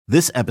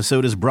This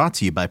episode is brought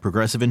to you by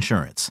Progressive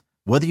Insurance.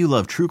 Whether you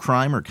love true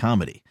crime or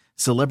comedy,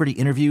 celebrity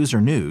interviews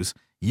or news,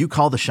 you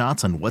call the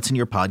shots on what's in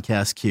your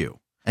podcast queue.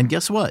 And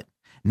guess what?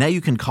 Now you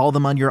can call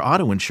them on your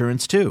auto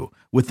insurance too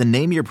with the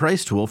Name Your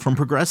Price tool from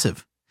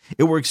Progressive.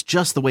 It works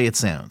just the way it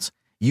sounds.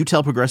 You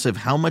tell Progressive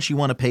how much you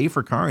want to pay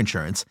for car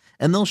insurance,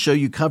 and they'll show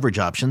you coverage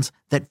options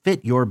that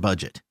fit your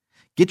budget.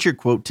 Get your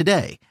quote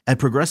today at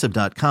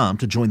Progressive.com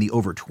to join the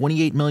over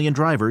 28 million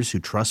drivers who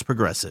trust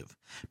Progressive.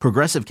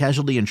 Progressive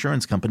Casualty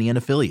Insurance Company and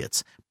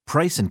Affiliates.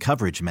 Price and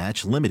coverage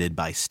match limited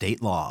by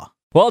state law.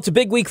 Well, it's a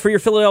big week for your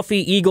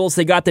Philadelphia Eagles.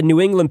 They got the New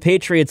England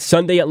Patriots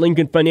Sunday at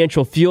Lincoln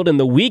Financial Field, and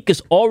the week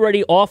is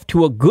already off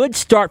to a good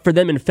start for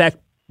them. In fact,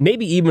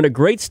 maybe even a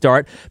great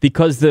start,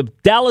 because the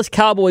Dallas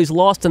Cowboys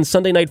lost on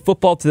Sunday Night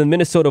Football to the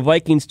Minnesota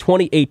Vikings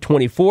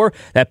 28-24.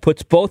 That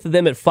puts both of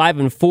them at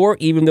 5-4,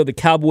 even though the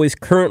Cowboys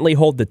currently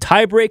hold the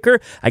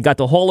tiebreaker. I got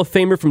the Hall of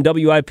Famer from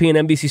WIP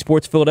and NBC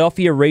Sports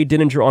Philadelphia, Ray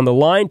Dininger, on the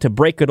line to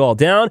break it all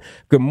down.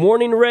 Good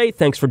morning, Ray.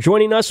 Thanks for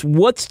joining us.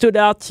 What stood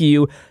out to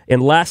you in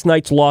last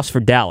night's loss for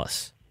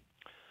Dallas?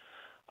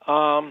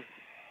 Well,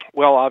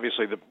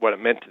 obviously, what it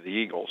meant to the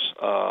Eagles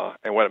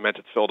and what it meant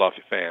to the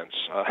Philadelphia fans.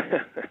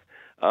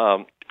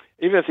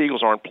 Even if the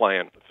Eagles aren't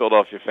playing,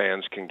 Philadelphia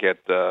fans can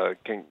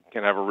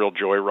have a real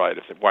joyride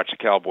if they watch the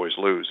Cowboys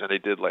lose, and they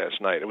did last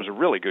night. It was a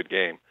really good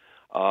game,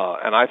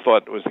 and I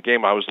thought it was the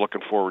game I was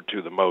looking forward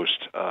to the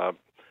most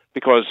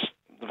because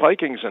the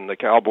Vikings and the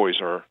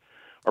Cowboys are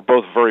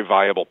both very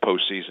viable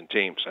postseason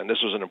teams, and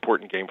this was an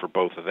important game for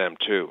both of them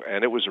too.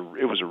 And it was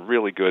a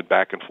really good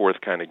back and forth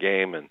kind of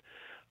game, and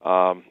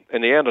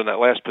in the end, on that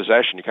last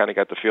possession, you kind of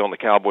got the feeling the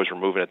Cowboys were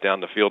moving it down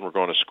the field and were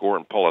going to score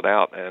and pull it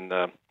out,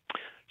 and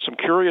some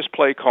curious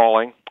play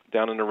calling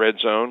down in the red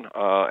zone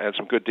and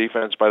some good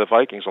defense by the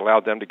Vikings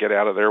allowed them to get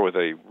out of there with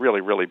a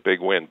really, really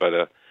big win. But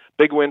a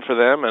big win for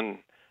them, and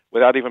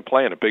without even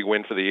playing, a big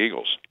win for the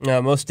Eagles.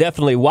 Most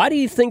definitely. Why do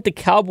you think the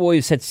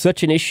Cowboys had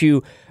such an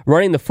issue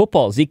running the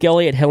football? Zeke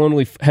Elliott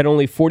had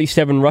only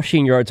 47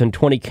 rushing yards on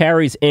 20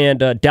 carries, and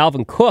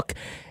Dalvin Cook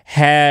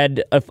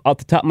had, off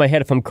the top of my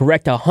head, if I'm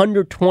correct,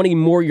 120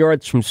 more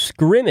yards from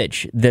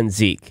scrimmage than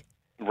Zeke.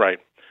 Right.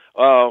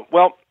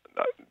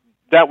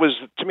 That was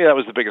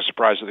the biggest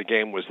surprise of the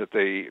game, was that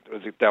the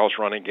Dallas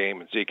running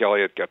game and Zeke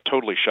Elliott got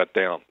totally shut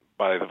down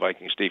by the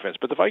Vikings defense.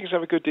 But the Vikings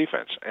have a good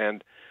defense,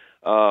 and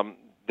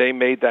they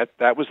made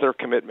that was their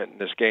commitment in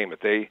this game.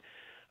 That they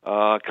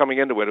coming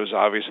into it was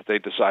obvious that they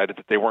decided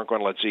that they weren't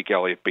going to let Zeke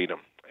Elliott beat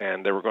them,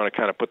 and they were going to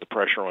kind of put the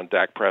pressure on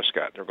Dak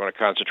Prescott. They were going to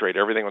concentrate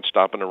everything on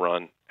stopping the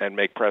run and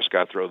make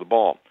Prescott throw the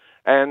ball.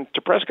 And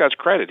to Prescott's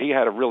credit, he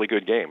had a really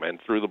good game and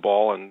threw the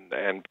ball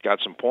and got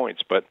some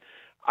points, but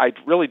I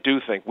really do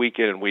think week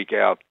in and week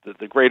out that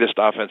the greatest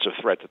offensive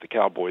threat that the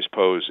Cowboys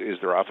pose is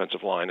their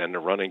offensive line and their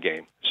running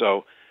game.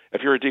 So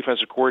if you're a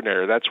defensive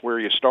coordinator, that's where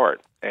you start.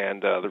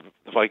 And the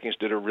Vikings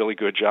did a really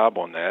good job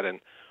on that.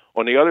 And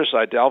on the other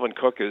side, Dalvin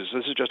Cook this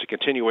is just a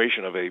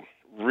continuation of a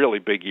really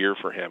big year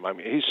for him. I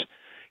mean,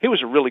 he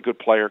was a really good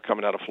player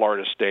coming out of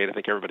Florida State. I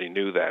think everybody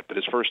knew that. But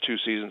his first two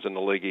seasons in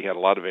the league, he had a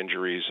lot of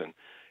injuries and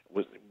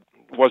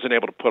wasn't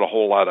able to put a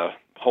whole lot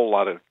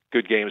of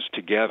good games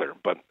together,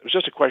 but it was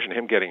just a question of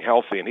him getting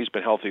healthy, and he's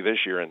been healthy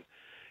this year, and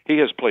he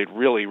has played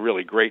really,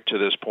 really great to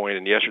this point,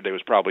 and yesterday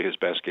was probably his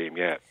best game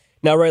yet.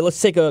 Now, Ray,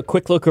 let's take a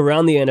quick look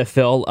around the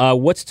NFL.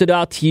 What stood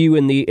out to you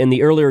in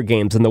the earlier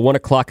games, in the 1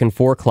 o'clock and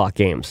 4 o'clock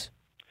games?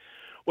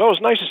 Well, it was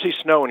nice to see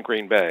snow in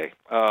Green Bay.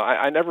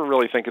 I never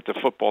really think that the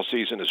football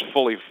season is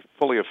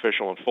fully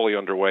official and fully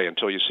underway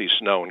until you see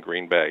snow in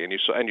Green Bay, and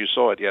you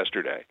saw it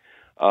yesterday.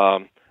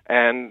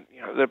 And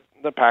you know,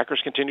 the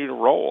Packers continue to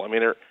roll. I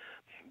mean,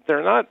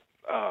 they're not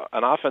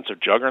an offensive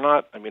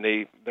juggernaut. I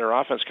mean, their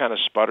offense kind of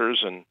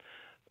sputters, and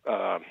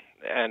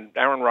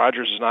Aaron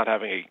Rodgers is not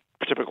having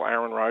a typical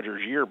Aaron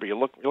Rodgers year. But you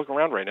look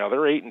around right now; they're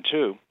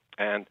 8-2,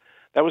 and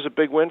that was a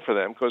big win for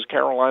them because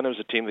Carolina was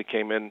a team that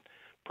came in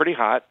pretty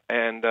hot,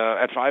 and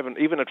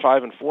even at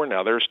 5-4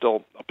 now, they're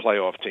still a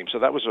playoff team. So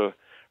that was a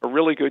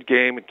really good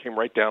game. It came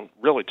right down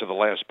really to the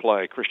last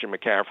play. Christian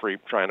McCaffrey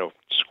trying to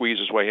squeeze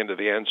his way into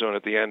the end zone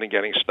at the end and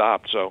getting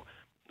stopped. So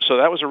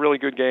that was a really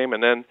good game,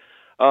 and then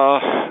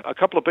a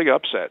couple of big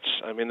upsets.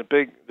 I mean,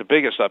 the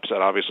biggest upset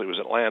obviously was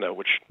Atlanta,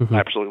 which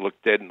absolutely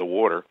looked dead in the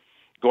water,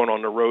 going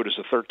on the road as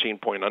a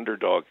 13-point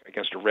underdog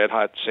against a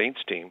red-hot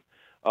Saints team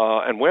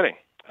and winning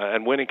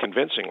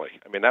convincingly.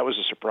 I mean, that was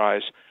a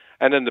surprise.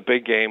 And then the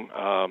big game,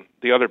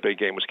 the other big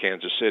game was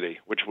Kansas City,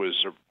 which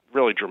was a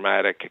really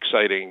dramatic,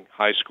 exciting,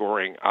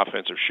 high-scoring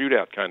offensive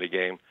shootout kind of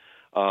game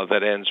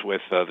that ends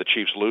with the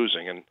Chiefs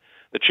losing. And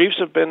the Chiefs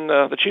have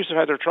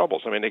had their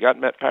troubles. I mean, they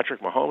got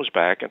Patrick Mahomes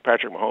back, and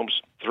Patrick Mahomes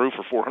threw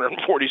for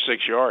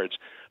 446 yards,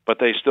 but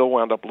they still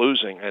wound up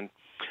losing. And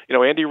you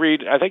know, Andy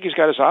Reid, I think he's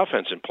got his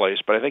offense in place,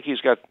 but I think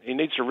he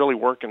needs to really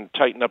work and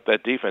tighten up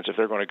that defense if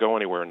they're going to go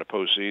anywhere in the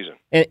postseason.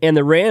 And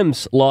the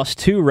Rams lost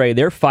too, Ray.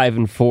 They're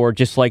 5-4,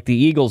 just like the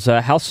Eagles.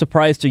 How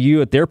surprised are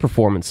you at their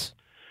performance?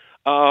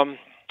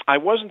 I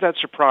wasn't that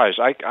surprised.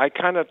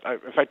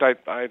 In fact,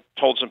 I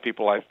told some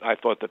people I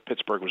thought that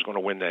Pittsburgh was going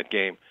to win that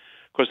game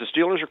because the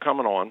Steelers are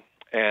coming on,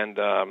 and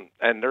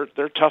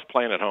they're tough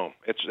playing at home.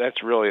 It's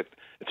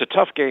a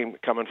tough game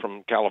coming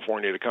from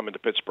California to come into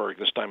Pittsburgh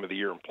this time of the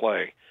year and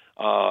play.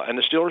 And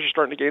the Steelers are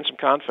starting to gain some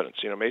confidence.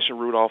 Mason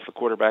Rudolph, the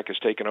quarterback, has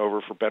taken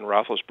over for Ben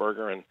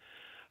Roethlisberger and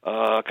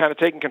kind of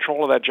taken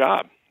control of that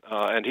job.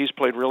 And he's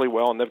played really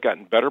well, and they've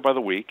gotten better by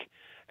the week.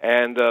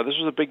 And this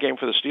was a big game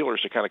for the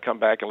Steelers to kind of come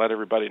back and let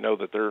everybody know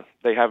that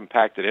they haven't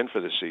packed it in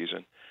for this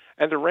season.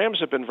 And the Rams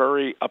have been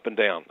very up and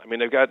down. I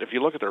mean, if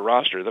you look at their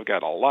roster, they've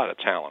got a lot of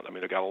talent. I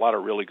mean, they've got a lot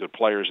of really good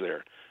players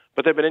there.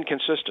 But they've been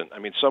inconsistent. I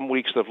mean, some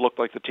weeks they've looked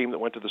like the team that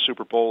went to the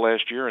Super Bowl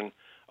last year, and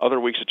other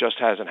weeks it just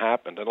hasn't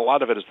happened. And a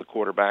lot of it is the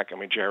quarterback. I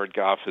mean, Jared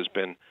Goff has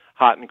been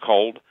hot and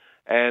cold.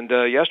 And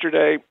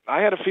yesterday,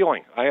 I had a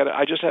feeling.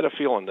 I just had a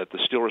feeling that the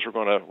Steelers were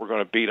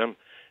going to beat them.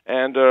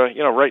 And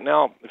right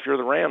now, if you're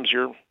the Rams,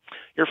 you're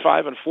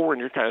 5-4, and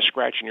you're kind of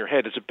scratching your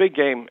head. It's a big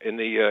game in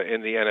the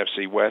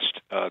NFC West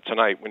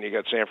tonight when you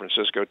got San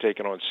Francisco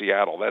taking on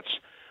Seattle.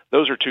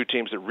 Those are two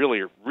teams that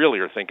really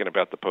are thinking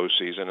about the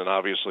postseason, and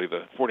obviously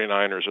the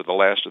 49ers are the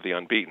last of the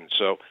unbeaten.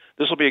 So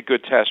this will be a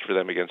good test for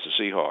them against the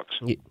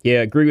Seahawks.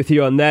 Yeah, agree with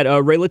you on that.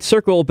 Ray, let's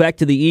circle back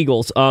to the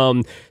Eagles.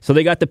 So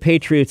they got the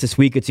Patriots this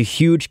week. It's a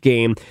huge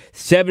game.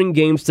 7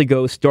 games to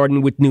go,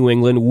 starting with New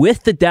England.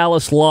 With the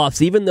Dallas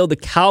loss, even though the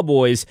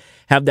Cowboys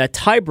have that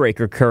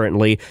tiebreaker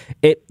currently,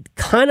 it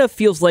kind of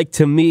feels like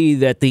to me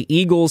that the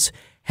Eagles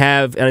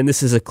have, and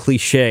this is a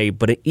cliche,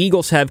 but the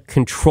Eagles have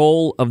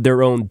control of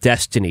their own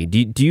destiny.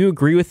 Do you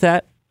agree with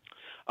that?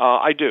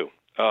 I do.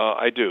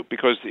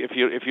 Because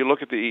if you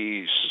look at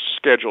the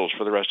schedules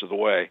for the rest of the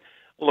way,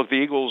 look, the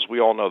Eagles, we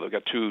all know they've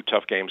got 2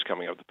 tough games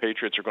coming up. The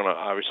Patriots are going to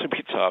obviously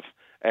be tough,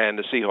 and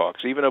the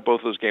Seahawks. Even though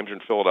both of those games are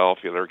in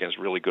Philadelphia, they're against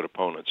really good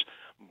opponents.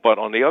 But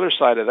on the other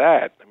side of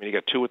that, I mean, you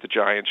got 2 with the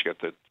Giants, you got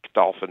the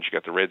Dolphins, you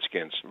got the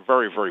Redskins.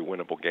 Very, very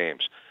winnable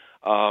games.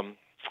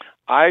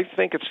 I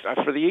think it's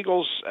for the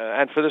Eagles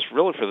and for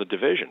the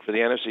division, for the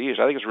NFC East.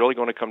 I think it's really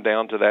going to come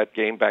down to that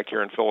game back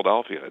here in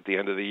Philadelphia at the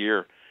end of the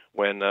year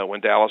when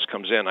Dallas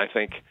comes in. I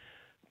think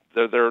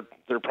they're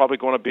probably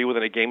going to be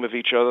within a game of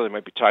each other. They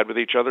might be tied with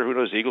each other. Who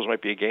knows? The Eagles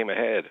might be a game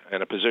ahead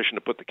and a position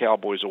to put the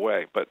Cowboys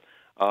away. But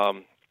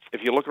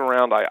if you look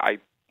around, I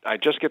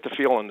just get the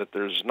feeling that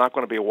there's not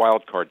going to be a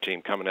wild card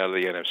team coming out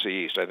of the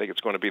NFC East. I think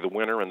it's going to be the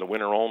winner and the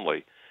winner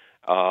only.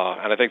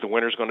 And I think the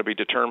winner's going to be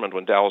determined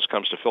when Dallas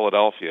comes to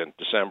Philadelphia in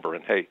December.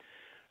 And hey,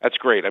 that's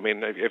great. I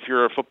mean, if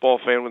you're a football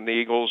fan with the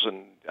Eagles,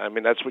 and I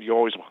mean that's what you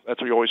always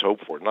hope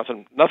for.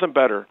 Nothing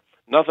better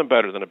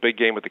than a big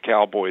game with the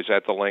Cowboys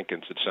at the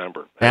Lincoln in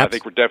December. And I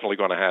think we're definitely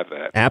going to have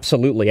that.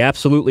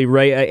 Absolutely,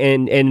 Ray.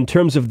 And in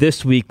terms of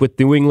this week with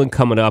New England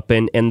coming up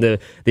and the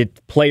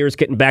players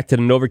getting back to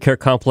the NovaCare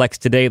complex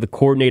today, the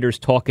coordinators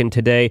talking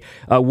today,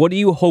 what are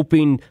you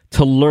hoping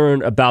to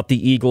learn about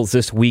the Eagles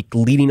this week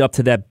leading up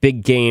to that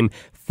big game,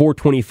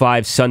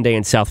 4:25 Sunday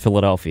in South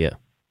Philadelphia?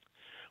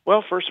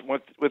 Well, first,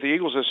 with the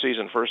Eagles this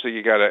season, first thing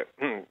you got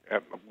to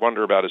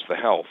wonder about is the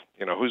health.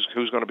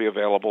 Who's going to be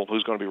available,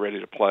 who's going to be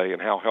ready to play,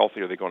 and how healthy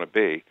are they going to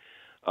be.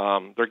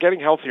 They're getting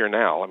healthier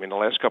now. I mean, the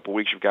last couple of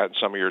weeks you've gotten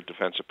some of your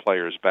defensive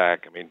players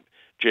back. I mean,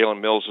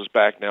 Jalen Mills is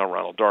back now,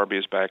 Ronald Darby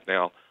is back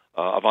now,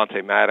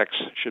 Avonte Maddox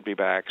should be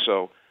back.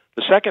 So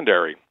the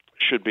secondary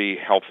should be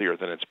healthier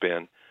than it's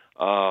been,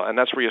 and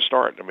that's where you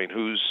start. I mean,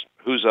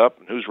 who's up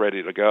and who's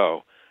ready to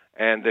go,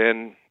 and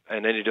then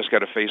you just got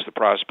to face the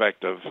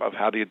prospect of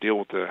how do you deal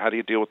with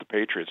the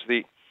Patriots.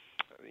 They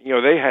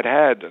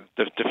had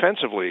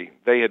defensively,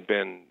 they had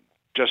been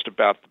just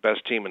about the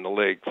best team in the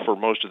league for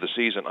most of the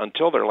season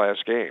until their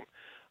last game,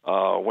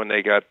 when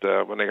they got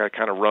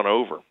kind of run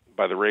over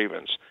by the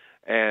Ravens.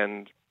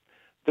 And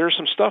there's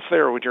some stuff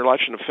there when you're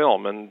watching the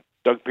film, and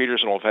Doug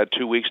Peterson will have had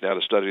 2 weeks now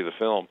to study the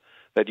film,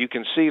 that you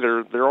can see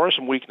there are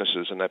some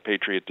weaknesses in that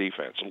Patriot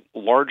defense,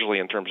 largely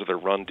in terms of their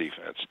run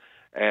defense.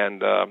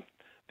 And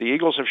the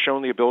Eagles have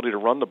shown the ability to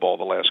run the ball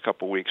the last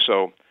couple of weeks.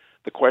 So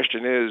the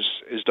question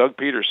is Doug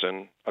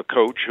Peterson, a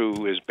coach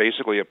who is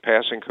basically a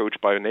passing coach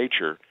by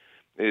nature,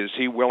 is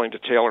he willing to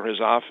tailor his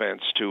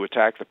offense to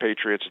attack the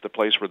Patriots at the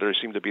place where they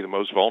seem to be the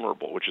most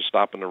vulnerable, which is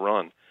stopping the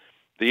run?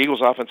 The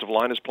Eagles' offensive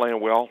line is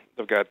playing well.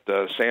 They've got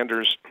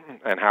Sanders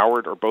and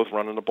Howard are both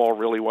running the ball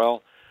really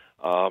well.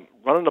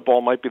 Running the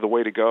ball might be the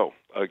way to go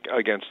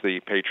against the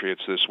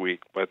Patriots this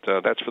week, but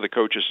that's for the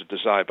coaches to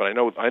decide. But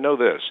I know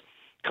this.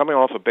 Coming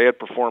off a bad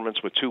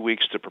performance with 2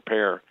 weeks to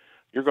prepare,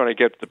 you're going to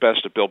get the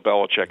best of Bill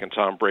Belichick and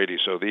Tom Brady,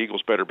 so the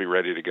Eagles better be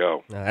ready to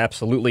go.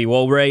 Absolutely.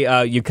 Well,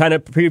 Ray, you kind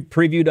of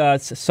previewed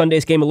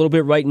Sunday's game a little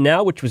bit right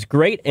now, which was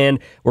great, and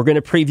we're going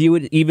to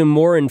preview it even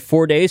more in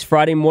 4 days,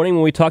 Friday morning,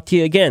 when we talk to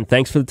you again.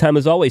 Thanks for the time,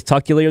 as always.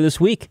 Talk to you later this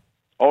week.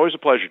 Always a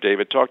pleasure,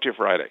 David. Talk to you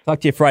Friday.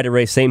 Talk to you Friday,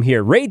 Ray. Same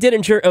here. Ray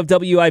Didinger of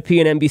WIP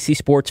and NBC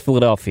Sports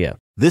Philadelphia.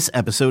 This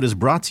episode is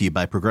brought to you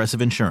by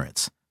Progressive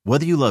Insurance.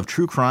 Whether you love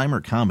true crime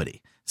or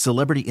comedy,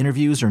 celebrity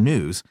interviews or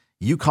news,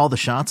 you call the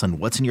shots on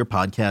what's in your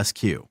podcast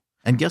queue.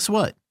 And guess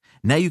what?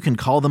 Now you can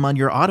call them on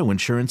your auto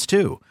insurance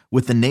too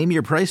with the Name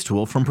Your Price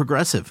tool from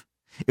Progressive.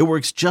 It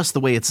works just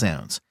the way it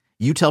sounds.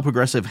 You tell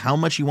Progressive how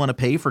much you want to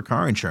pay for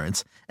car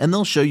insurance, and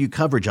they'll show you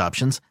coverage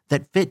options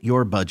that fit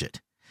your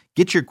budget.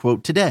 Get your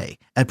quote today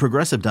at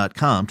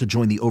Progressive.com to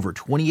join the over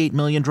 28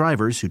 million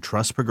drivers who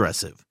trust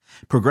Progressive.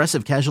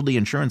 Progressive Casualty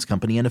Insurance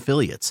Company and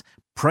Affiliates.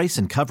 Price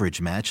and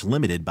coverage match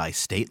limited by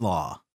state law.